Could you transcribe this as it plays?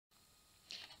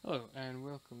Hello and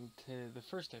welcome to the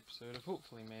first episode of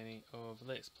hopefully many of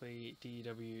Let's Play TEW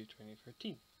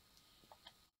 2013.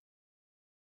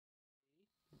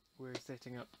 We're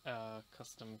setting up a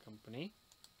custom company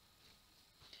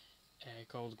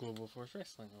called Global Force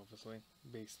Wrestling, obviously,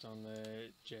 based on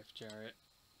the Jeff Jarrett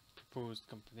proposed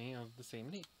company of the same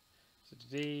name. So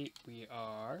today we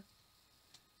are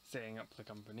setting up the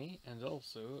company and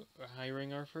also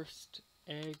hiring our first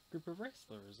group of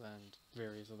wrestlers and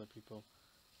various other people.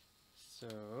 So,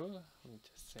 we need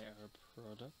to set our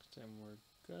product, and we're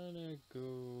gonna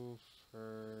go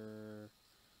for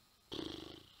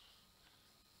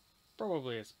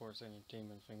probably a sports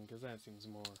entertainment thing, because that seems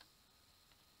more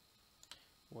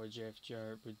what Jeff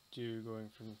Jarrett would do, going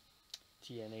from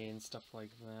TNA and stuff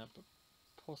like that, but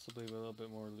possibly with a little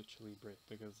bit more lucha libre,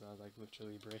 because I like lucha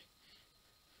libre.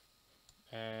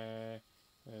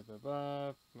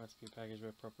 Must be packaged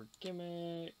with a proper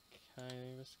gimmick,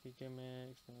 highly risky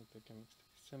gimmicks, don't like the gimmicks to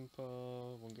be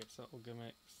simple, won't get subtle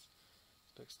gimmicks,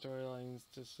 expect storylines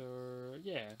to soar.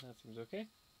 Yeah, that seems okay.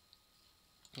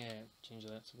 Yeah, change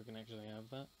that so we can actually have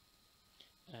that.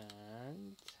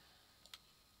 And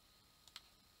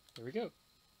there we go.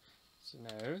 So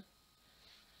now,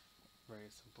 very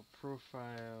simple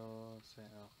profile,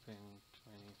 set up in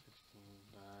 2015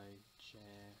 by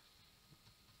Jeff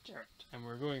Jarrett. And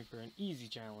we're going for an easy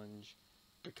challenge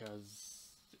because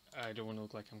I don't want to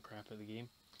look like I'm crap at the game.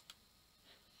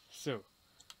 So,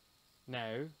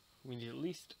 now we need at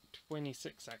least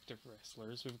 26 active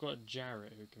wrestlers. We've got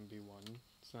Jarrett who can be one,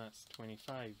 so that's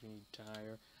 25 we need to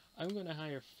hire. I'm going to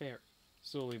hire 30,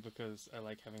 solely because I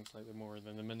like having slightly more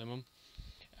than the minimum.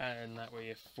 And that way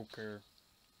if folk are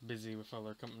busy with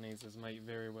other companies, as might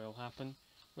very well happen,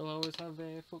 we'll always have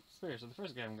folks spare. So the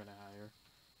first guy I'm going to hire,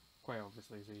 quite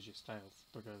obviously, is AJ Styles,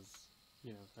 because,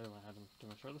 you know, I don't want to have him to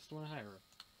my shortlist, I want to hire him.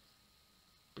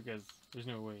 Because there's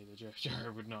no way that Jeff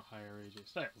Jarrett would not hire AJ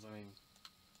Styles. I mean,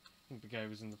 I think the guy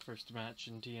was in the first match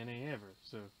in TNA ever,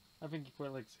 so I think he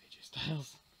quite likes AJ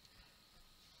Styles.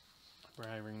 We're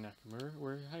hiring Nakamura.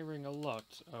 We're hiring a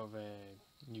lot of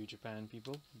New Japan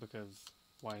people, because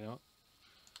why not?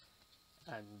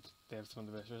 And they have some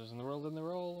of the best wrestlers in the world, and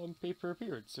they're all on paper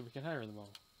appeared, so we can hire them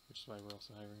all. Which is why we're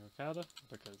also hiring Okada,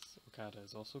 because Okada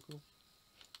is also cool.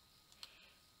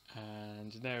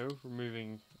 And now we're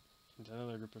moving into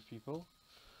another group of people.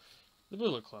 The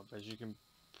Bullet Club, as you can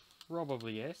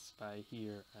probably guess by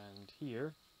here and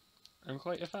here. I'm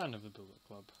quite a fan of the Bullet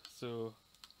Club, so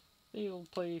they'll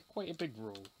play quite a big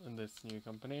role in this new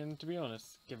company, and to be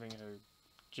honest, given how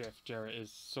Jeff Jarrett is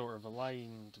sort of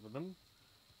aligned with them,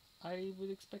 I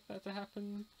would expect that to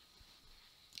happen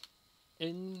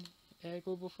in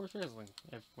Global Force Wrestling,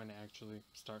 when it actually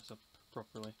starts up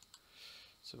properly.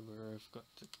 So we've got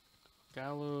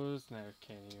Gallows, now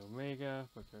Kenny Omega,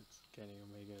 because Kenny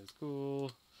Omega is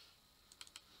cool.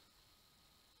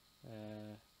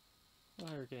 I'll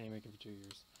hire Kenny Omega for 2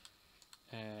 years.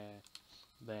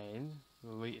 Then,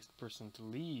 the latest person to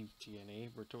leave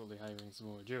TNA, we're totally hiring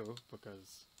Samoa Joe,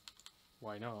 because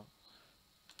why not?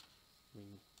 I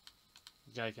mean,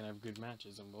 the guy can have good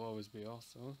matches and will always be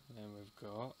awesome. And we've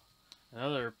got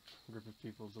another group of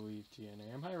people to leave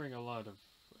TNA. I'm hiring a lot of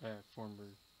former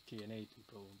TNA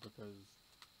people, because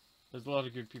there's a lot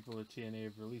of good people that TNA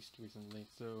have released recently,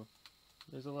 so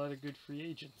there's a lot of good free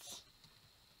agents.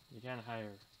 You can't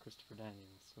hire Christopher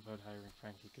Daniels without hiring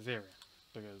Frankie Kazarian,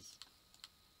 because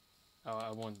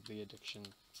I want the addiction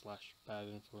 / bad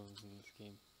influence in this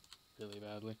game really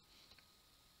badly.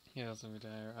 He also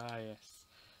retire. Ah yes,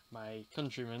 my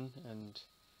countryman and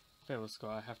fellow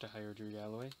Scot, I have to hire Drew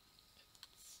Galloway.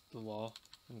 It's the law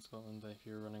in Scotland that if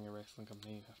you're running a wrestling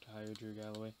company, you have to hire Drew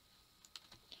Galloway.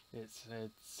 It's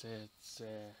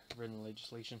written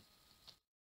legislation.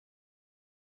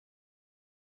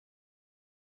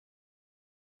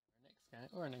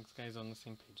 Our next guy's on the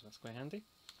same page, that's quite handy,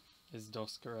 is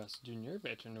Dos Caras Jr.,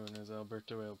 better known as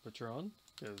Alberto El Patron,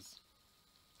 because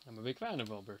I'm a big fan of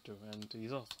Alberto, and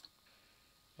he's awesome.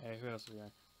 Who else are we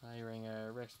hiring?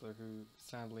 A wrestler who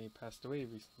sadly passed away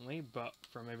recently, but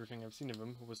from everything I've seen of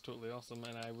him, was totally awesome,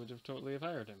 and I would have totally have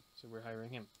hired him, so we're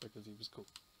hiring him, because he was cool.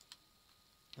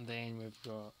 And then we've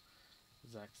got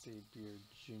Zack Sabre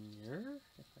Jr.,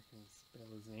 if I can spell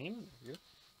his name, there we go,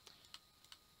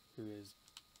 who is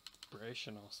British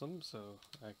and awesome, so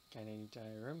I kinda need to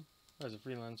hire him. As a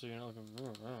freelancer, you're not looking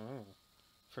for...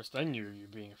 First I knew you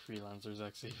being a freelancer,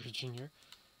 Zack Sabre Jr.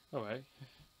 Oh, right.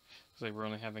 Looks like we're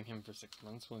only having him for 6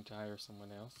 months. We'll need to hire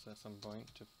someone else at some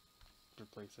point to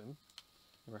replace him.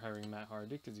 And we're hiring Matt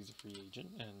Hardy because he's a free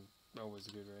agent and always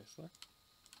a good wrestler.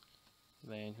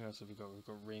 Then who else have we got? We've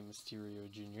got Rey Mysterio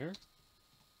Jr.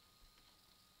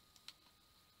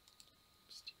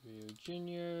 TEW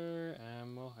Junior,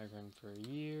 and we'll hire him for a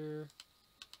year.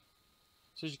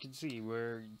 So as you can see,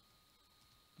 we're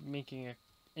making an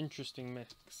interesting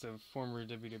mix of former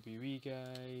WWE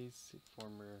guys,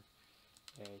 former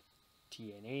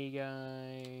TNA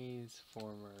guys,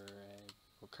 former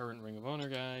current Ring of Honor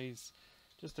guys,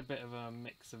 just a bit of a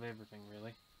mix of everything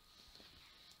really.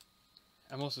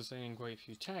 I'm also signing quite a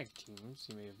few tag teams,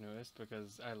 you may have noticed,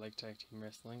 because I like tag team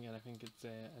wrestling and I think it's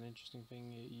an interesting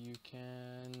thing you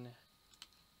can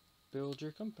build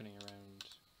your company around.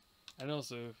 And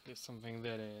also, it's something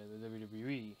that the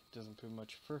WWE doesn't put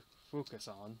much focus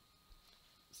on,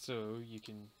 so you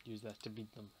can use that to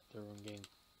beat them at their own game.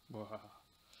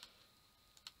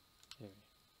 Anyway,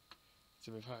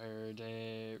 so we've hired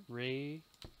Ray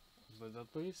of the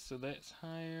Dudleys, so let's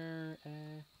hire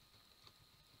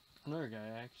another guy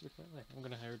I actually quite like. I'm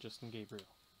going to hire Justin Gabriel,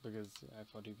 because I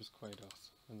thought he was quite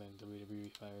awesome, and then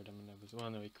WWE fired him, and I was, well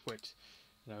no, he quit,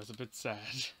 and I was a bit sad,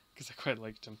 because I quite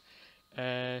liked him.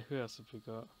 Who else have we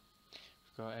got?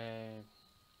 We've got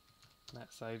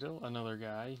Matt Seidel, another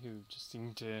guy who just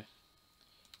seemed to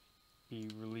be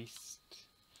released.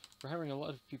 We're hiring a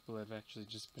lot of people that have actually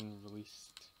just been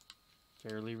released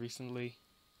fairly recently.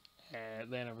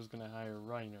 Then I was going to hire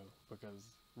Rhino, because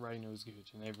Rhino's good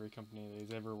in every company that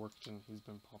he's ever worked in. He's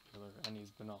been popular and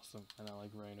he's been awesome, and I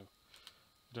like Rhino.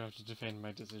 I don't have to defend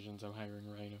my decisions, I'm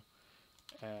hiring Rhino.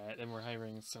 Then we're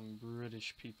hiring some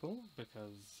British people,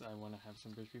 because I want to have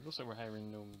some British people, so we're hiring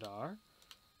Noam Dar,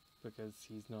 because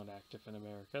he's not active in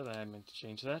America. I meant to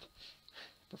change that.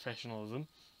 Professionalism.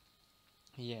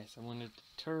 Yes, I wanted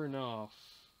to turn off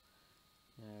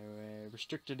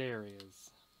restricted areas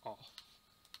off,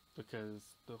 because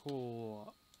the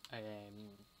whole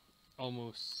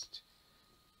almost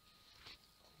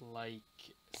like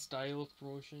style of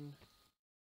promotion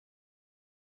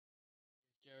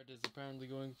Jared is apparently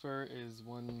going for is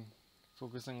one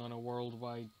focusing on a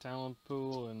worldwide talent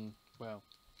pool, and well,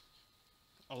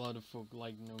 a lot of folk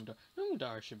like Noam Dar. Noam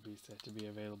Dar should be set to be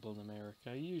available in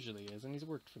America. He usually is, and he's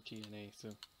worked for TNA, so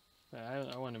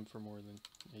I want him for more than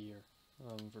a year. I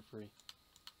want him for free.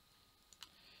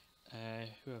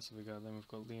 Who else have we got? Then we've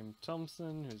got Liam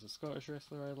Thompson, who's a Scottish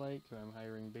wrestler I like, who I'm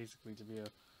hiring basically to be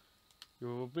he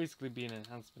will basically be an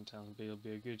enhancement talent, but he'll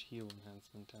be a good heel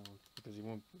enhancement talent, because he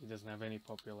doesn't have any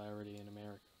popularity in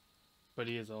America. But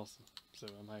he is awesome, so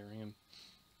I'm hiring him.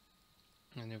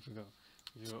 And then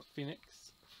we've got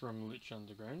Phoenix from Lucha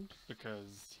Underground,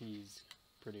 because he's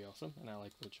pretty awesome, and I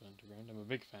like Lucha Underground. I'm a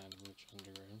big fan of Lucha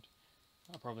Underground.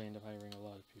 I'll probably end up hiring a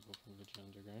lot of people from Lucha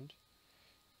Underground.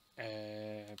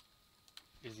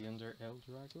 Is he under El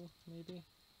Drago, maybe?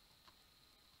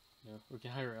 No, we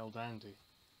can hire El Dandy.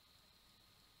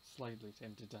 Slightly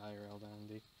tempted to hire El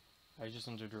Dandy. Just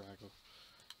under Drago.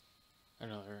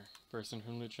 Another person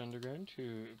from Lucha Underground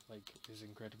who, like, is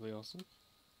incredibly awesome.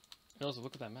 And also,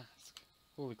 look at that mask.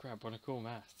 Holy crap, what a cool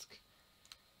mask.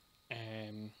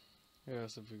 Who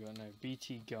else have we got now?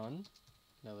 BT Gunn,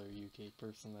 another UK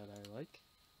person that I like.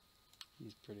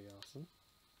 He's pretty awesome.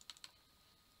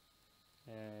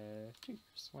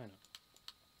 Cheers, why not?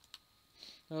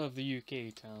 All of the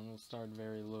UK town will start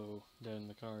very low down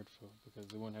the card because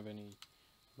they won't have any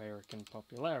American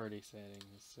popularity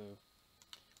settings, so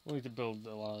we'll need to build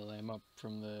a lot of them up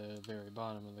from the very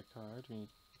bottom of the card. We need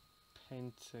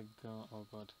Pentagon, oh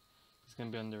god, he's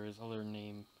going to be under his other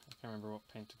name. I can't remember what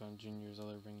Pentagon Junior's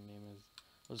other ring name is.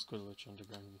 I'll just go to Lucha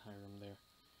Underground and hire him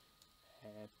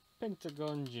there.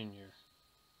 Pentagon Junior.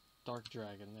 Dark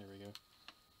Dragon, there we go.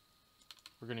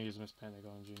 We're going to use him as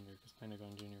Pentagon Junior, because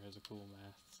Pentagon Junior has a cool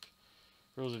mask.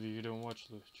 For those of you who don't watch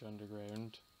Lucha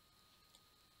Underground,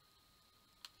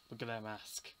 look at that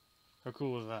mask. How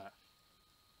cool is that?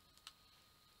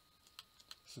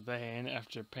 So then,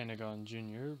 after Pentagon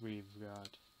Junior, we've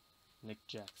got Nick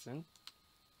Jackson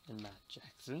and Matt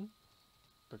Jackson,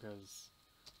 because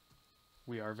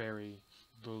we are very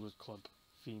Bullet Club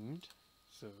themed,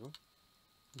 so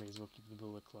may as well keep the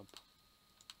Bullet Club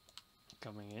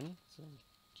coming in. So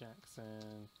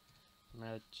Jackson,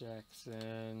 Matt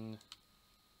Jackson,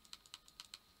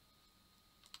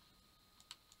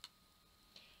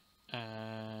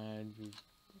 and we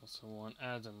also want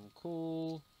Adam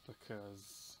Cole,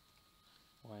 because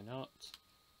why not?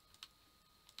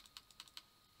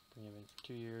 Bring him in for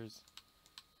 2 years.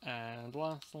 And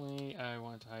lastly, I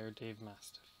want to hire Dave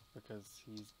Mastiff, because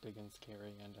he's big and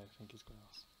scary and I think he's quite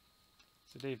awesome.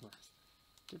 So Dave Mastiff.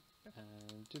 Dip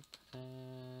and dip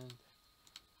and...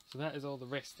 So that is all the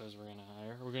wrestlers we're going to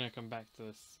hire. We're going to come back to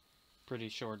this pretty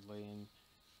shortly and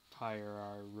hire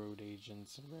our road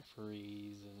agents and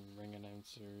referees and ring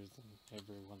announcers and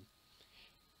everyone.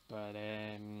 But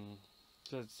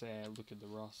let's look at the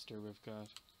roster we've got.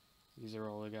 These are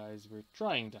all the guys we're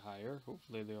trying to hire.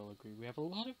 Hopefully they all agree. We have a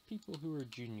lot of people who are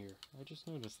junior. I just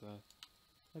noticed that.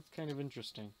 That's kind of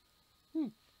interesting.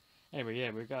 Anyway,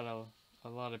 yeah, we've got a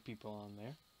lot of people on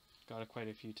there. Got quite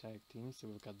a few tag teams. So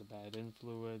we've got the Bad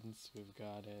Influence. We've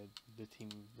got the team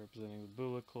representing the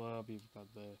Bullet Club. You've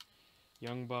got the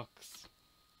Young Bucks.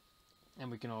 And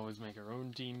we can always make our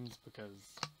own teams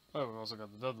because... Oh, we've also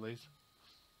got the Dudleys.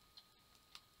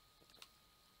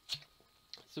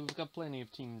 So we've got plenty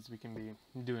of teams we can be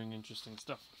doing interesting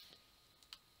stuff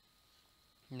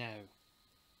with. Now,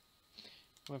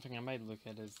 one thing I might look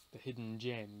at is the hidden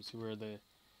gems, who are the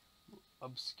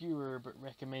obscure but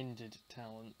recommended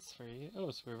talents for you.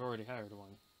 Oh, so we've already hired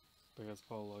one, because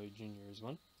Paul Lloyd Jr. is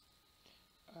one.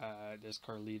 There's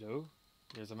Carlito.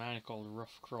 There's a man called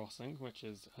Rough Crossing, which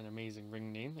is an amazing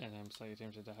ring name, and I'm slightly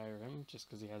tempted to hire him, just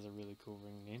because he has a really cool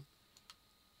ring name.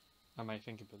 I might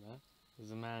think about that.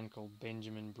 There's a man called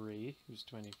Benjamin Bray, who's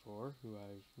 24, who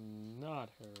I've not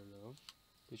heard of.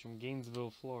 He's from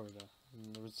Gainesville, Florida.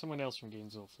 And there was someone else from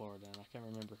Gainesville, Florida, and I can't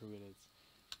remember who it is.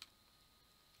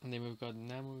 And then we've got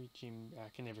Namui Jim... I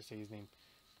can never say his name.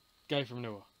 Guy from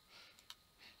Noah.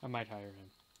 I might hire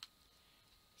him.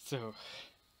 So,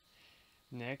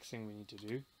 next thing we need to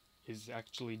do is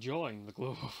actually join the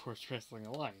Global Force Wrestling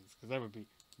Alliance, because that would be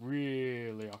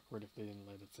really awkward if they didn't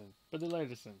let us in. But they let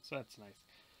us in, so that's nice.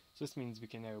 So this means we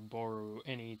can now borrow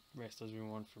any wrestlers we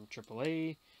want from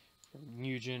AAA, from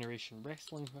New Generation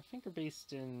Wrestling, who I think are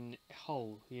based in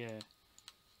Hull, yeah.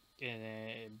 In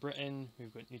Britain,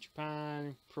 we've got New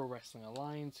Japan, Pro Wrestling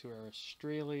Alliance, who are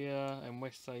Australia, and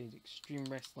Westside Extreme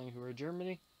Wrestling, who are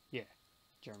Germany. Yeah,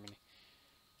 Germany.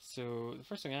 So the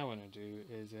first thing I want to do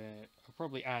is I'll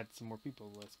probably add some more people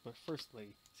to the list, but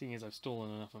firstly, seeing as I've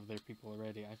stolen enough of their people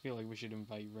already, I feel like we should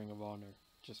invite Ring of Honor,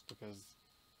 just because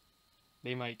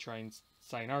they might try and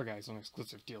sign our guys on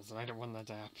exclusive deals, and I don't want that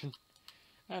to happen.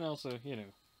 And also, you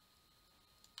know,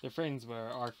 they're friends with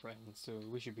our friends, so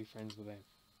we should be friends with them.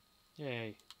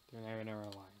 Yay, they're now in our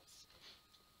alliance.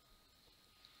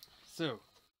 So,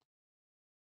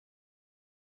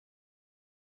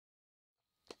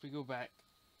 if we go back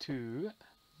to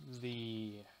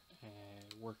the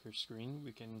worker screen,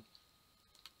 we can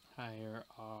hire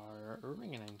our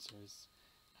ring announcers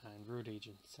and road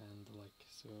agents and the like.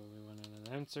 So we want an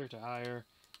announcer to hire,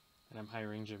 and I'm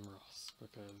hiring Jim Ross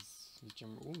because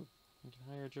Jim. Ooh, we can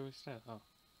hire Joey Styles. Oh,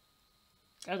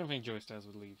 I don't think Joey Styles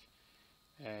would leave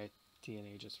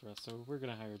TNA just for us, so we're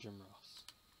gonna hire Jim Ross.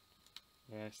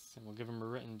 Yes, and we'll give him a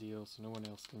written deal so no one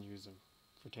else can use him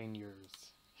for 10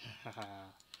 years.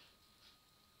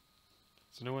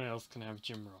 So no one else can have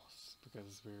Jim Ross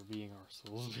because we're being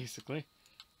arseholes basically.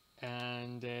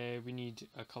 And we need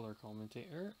a color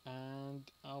commentator, and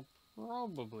I'll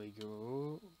probably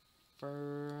go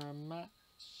for a Matt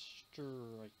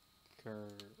Striker,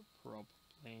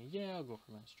 probably. Yeah, I'll go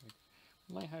for Matt Striker.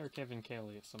 I might hire Kevin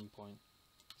Kelly at some point,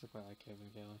 because I quite like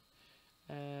Kevin Kelly.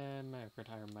 I could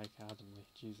hire Mike Adamley,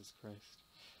 Jesus Christ.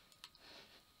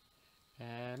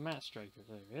 Matt Striker,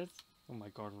 there he is. Oh my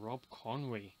god, Rob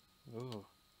Conway. Oh,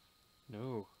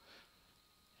 no.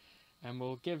 And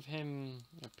we'll give him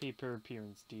a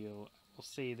pay-per-appearance deal. We'll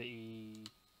say that he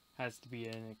has to be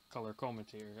a color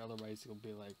commentator, otherwise he'll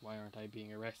be like, why aren't I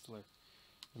being a wrestler?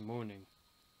 And moaning.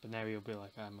 But now he'll be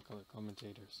like, I'm a color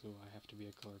commentator, so I have to be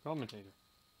a color commentator.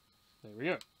 There we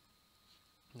go.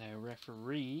 Now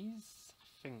referees,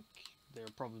 I think there'll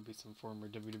probably be some former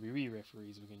WWE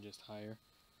referees we can just hire.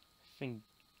 I think,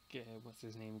 what's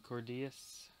his name,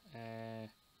 Cordius?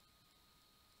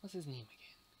 What's his name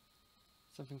again?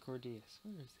 Something Cordius.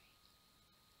 Where is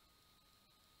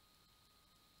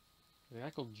he? The guy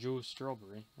called Joe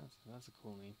Strawberry. That's a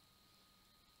cool name.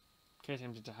 Kind of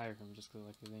tempted to hire him just because I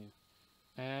like his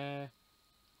name.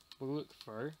 We'll look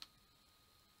for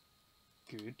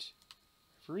good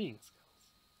refereeing skills,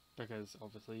 because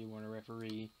obviously you want a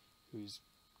referee who's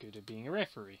good at being a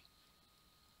referee.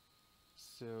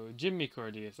 So Jimmy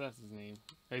Cordius, that's his name.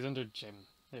 He's under Jim.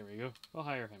 There we go. We'll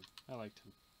hire him. I liked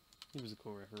him. He was a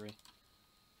cool referee.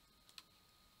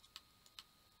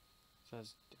 So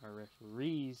that's our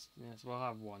referees. Yes, we'll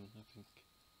have one, I think.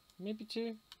 Maybe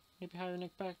two. Maybe hire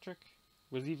Nick Patrick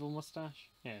with evil mustache.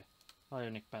 Yeah, hire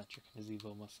Nick Patrick and his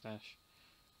evil mustache.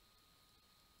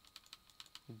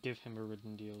 Give him a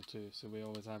written deal too, so we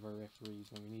always have our referees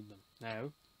when we need them.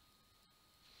 Now,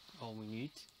 all we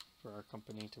need for our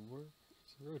company to work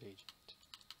is a road agent.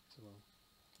 So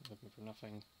we're looking for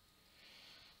nothing.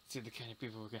 See the kind of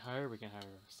people we can hire. We can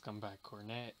hire Scumbag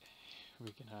Cornette.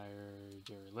 We can hire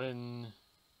Jerry Lynn,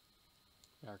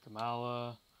 Yar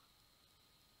Kamala,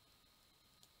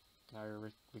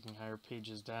 We can hire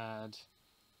Paige's dad.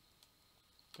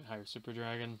 We can hire Super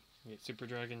Dragon. We get Super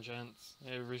Dragon chance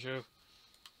every show.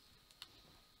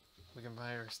 We can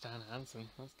hire Stan Hansen.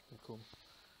 That's kind of cool.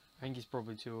 I think he's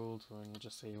probably too old for him to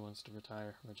just say he wants to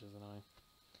retire, which is annoying.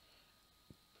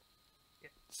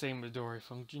 Same with Dory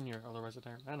Funk Jr., otherwise a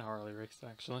tyrant, and Harley Race,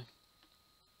 actually.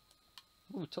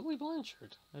 Ooh, Tully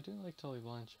Blanchard. I do like Tully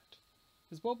Blanchard.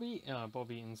 Is Bob Eaton?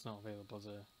 Bob Eaton's not available as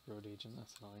a road agent,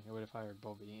 that's annoying. I would have hired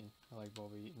Bob Eaton. I like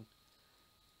Bob Eaton.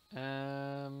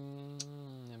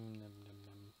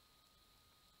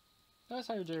 Let's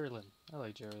hire Jerry Lynn. I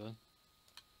like Jerry Lynn.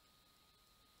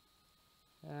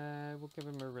 We'll give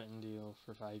him a written deal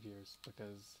for 5 years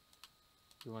because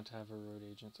we want to have a road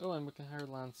agent. Oh, and we can hire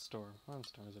Lance Storm. Lance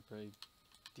Storm is a pretty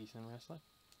decent wrestler.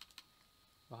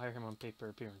 I'll hire him on paper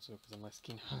appearance though, because I'm less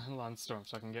keen on Lance Storm,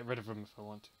 so I can get rid of him if I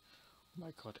want to. Oh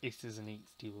my god, aces and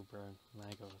eights, D'Lo Brown.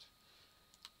 My god.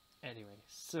 Anyway,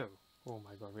 so, oh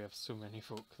my god, we have so many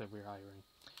folk that we're hiring.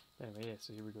 Anyway, yeah,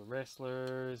 so here we go.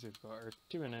 Wrestlers, we've got our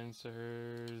 2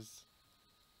 announcers,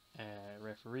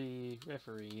 referee,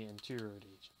 and 2 road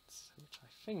agents, which I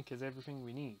think is everything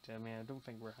we need. I mean, I don't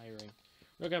think we're hiring...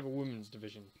 We're going to have a women's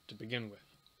division to begin with.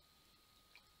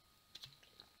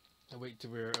 I'll wait till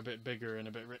we're a bit bigger and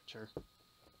a bit richer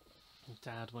to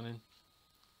add one in.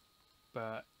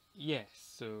 But, yes,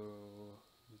 so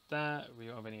with that, we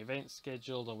don't have any events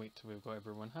scheduled. I'll wait till we've got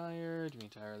everyone hired. We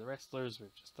need to hire the wrestlers,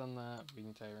 we've just done that. We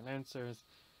need to hire announcers.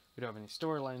 We don't have any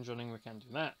storylines running, we can't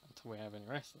do that until we have any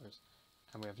wrestlers.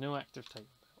 And we have no active title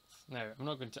belts. Now, I'm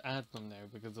not going to add them now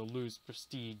because they'll lose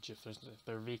prestige if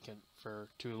they're vacant for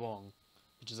too long,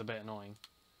 which is a bit annoying.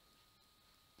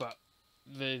 But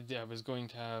I was going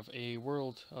to have a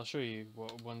world... I'll show you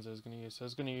what ones I was going to use. So I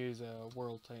was going to use a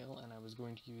world title, and I was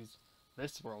going to use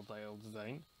this world title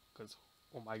design, because,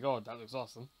 oh my god, that looks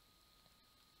awesome.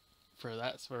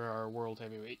 That's for our World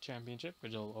Heavyweight Championship,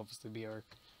 which will obviously be our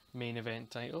main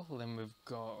event title. Then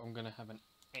I'm going to have an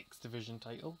X Division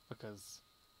title, because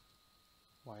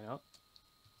why not?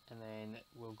 And then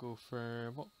we'll go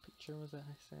for... What picture was it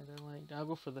I said I liked? I'll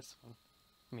go for this one.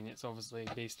 I mean, it's obviously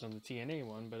based on the TNA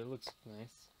one, but it looks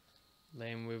nice.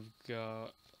 Then we've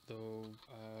got the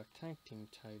tag team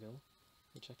title,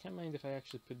 which I can't mind if I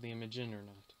actually put the image in or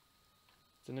not.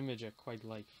 It's an image I quite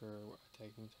like for a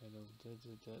tag team title.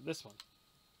 This one.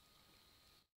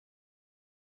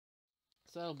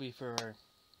 So that'll be for our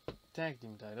tag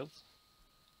team titles,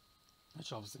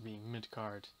 which obviously being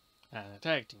mid-card and a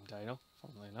tag team title,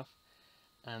 funnily enough.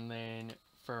 And then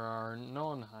for our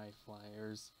non-high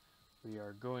flyers, we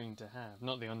are going to have,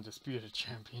 not the Undisputed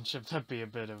Championship, that'd be a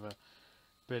bit of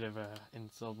a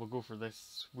insult. We'll go for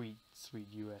this sweet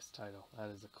US title. That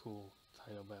is a cool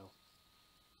title belt.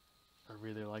 I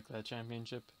really like that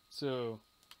championship. So,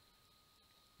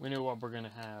 we know what we're going to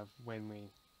have when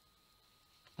we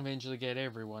eventually get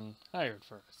everyone hired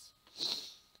for us.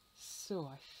 So,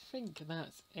 I think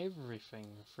that's everything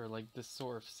for like this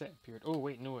sort of set period. Oh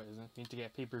wait, no it isn't. We need to get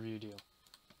a pay-per-view deal.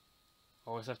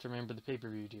 Always have to remember the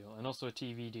pay-per-view deal, and also a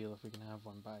TV deal if we can have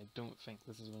one, but I don't think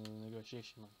this is one of the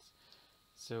negotiation ones.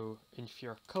 So, if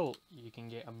you're a cult, you can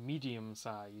get a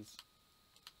medium-size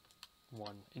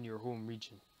one in your home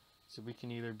region. So we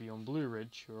can either be on Blue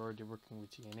Ridge, who are already working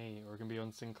with TNA, or we can be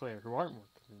on Sinclair, who aren't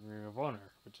working in Ring of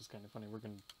Honor, which is kind of funny. We're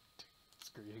going to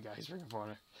screw you guys, Ring of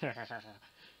Honor.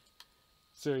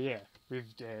 So yeah, we've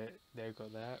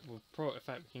got that. In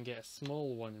fact, we can get a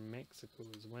small one in Mexico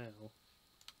as well,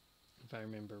 if I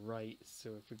remember right. So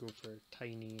if we go for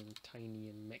tiny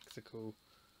in Mexico,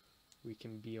 we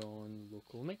can be on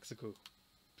local Mexico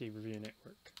pay-per-view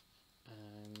network.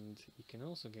 And you can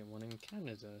also get one in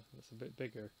Canada that's a bit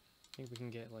bigger. I think we can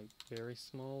get like very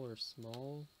small or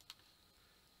small.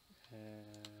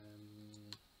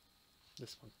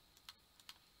 This one.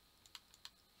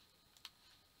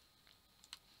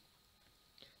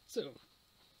 So,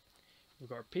 we've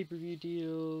got our pay-per-view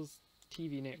deals.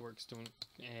 TV networks don't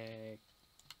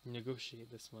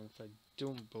negotiate this month, I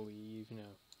don't believe. No,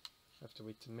 I have to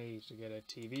wait till May to get a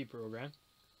TV program.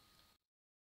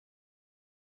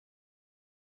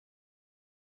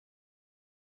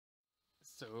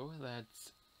 So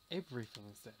that's everything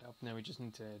set up. Now we just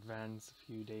need to advance a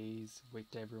few days,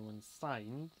 wait till everyone's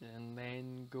signed, and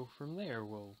then go from there.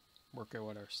 We'll work out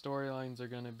what our storylines are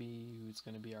going to be, who's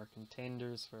going to be our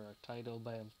contenders for our title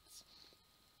belts,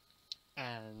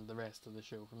 and the rest of the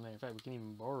show from there. In fact, we can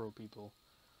even borrow people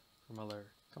from other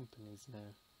companies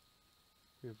now.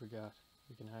 Who have we got?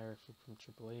 We can hire folk from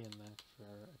AAA and that for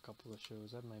a couple of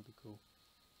shows. That might be cool.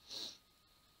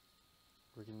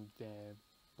 We can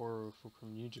borrow folk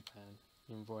from New Japan,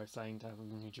 even though I signed half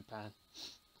of New Japan.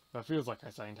 But it feels like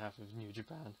I signed half of New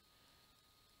Japan.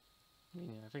 I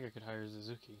mean, I think I could hire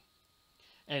Suzuki.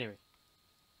 Anyway,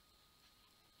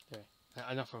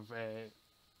 enough of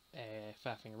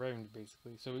faffing around,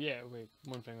 basically. So yeah,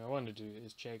 one thing I want to do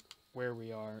is check where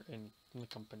we are in the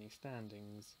company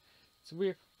standings. So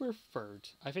we're third.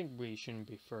 I think we shouldn't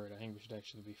be third. I think we should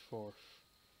actually be fourth,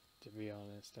 to be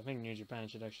honest. I think New Japan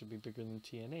should actually be bigger than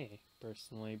TNA,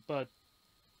 personally, but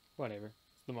whatever.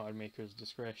 It's the mod maker's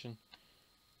discretion.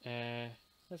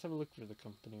 Let's have a look for the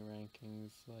company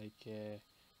rankings.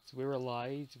 So we're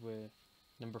allied with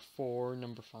number 4,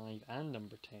 number 5, and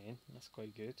number 10. That's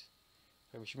quite good.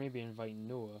 We should maybe invite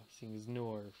Noah, seeing as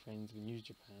Noah are friends with New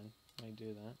Japan. Might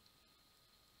do that.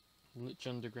 Lich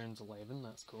Underground's 11,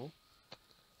 that's cool.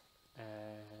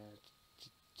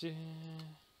 Try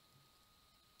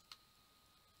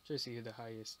to see who the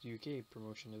highest UK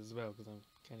promotion is as well, because I'm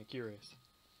kind of curious.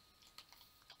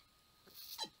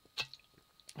 It's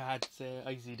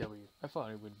ICW. I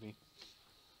thought it would be.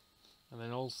 And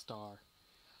then All-Star.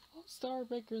 All-Star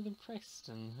bigger than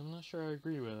Preston. I'm not sure I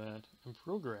agree with that. And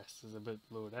Progress is a bit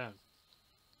low down.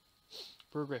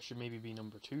 Progress should maybe be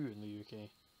number 2 in the UK.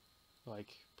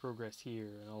 Like, Progress here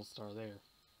and All-Star there.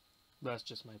 That's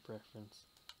just my preference.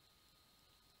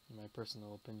 In my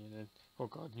personal opinion. And, oh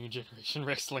god, New Generation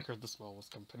Wrestling are the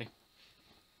smallest company.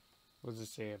 What does it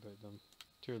say about them?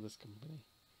 Tour this company.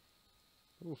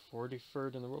 Ooh,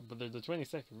 43rd in the world, but they're the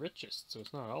 22nd richest, so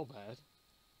it's not all bad.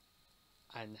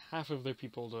 And half of their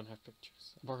people don't have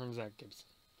pictures, apart from Zach Gibson.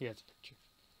 He has a picture.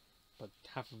 But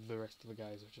half of the rest of the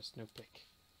guys are just no pic.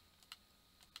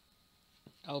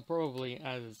 I'll probably,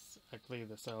 as I play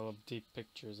this, I'll update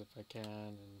pictures if I can,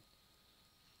 and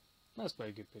that's quite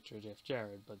a good picture of Jeff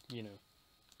Jarrett, but you know,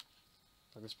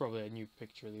 like there's probably a new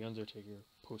picture of The Undertaker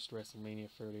post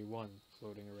WrestleMania 31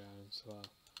 floating around, so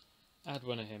I'll add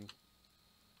one of him.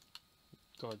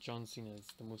 God, John Cena is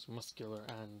the most muscular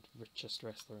and richest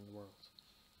wrestler in the world.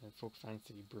 And folk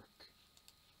fancy Brooke,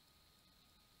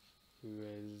 who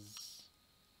is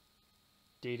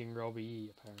dating Robbie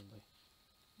E, apparently.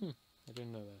 I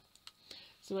didn't know that.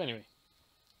 So anyway,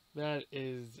 that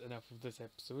is enough of this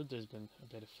episode. There's been a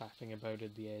bit of faffing about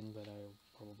at the end that I'll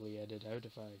probably edit out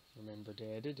if I remember to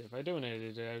edit. If I don't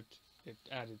edit it out, it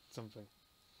added something,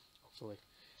 hopefully.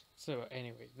 So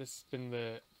anyway, this has been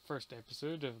the first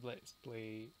episode of Let's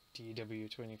Play TEW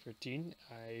 2013.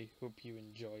 I hope you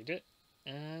enjoyed it,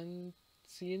 and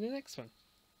see you in the next one.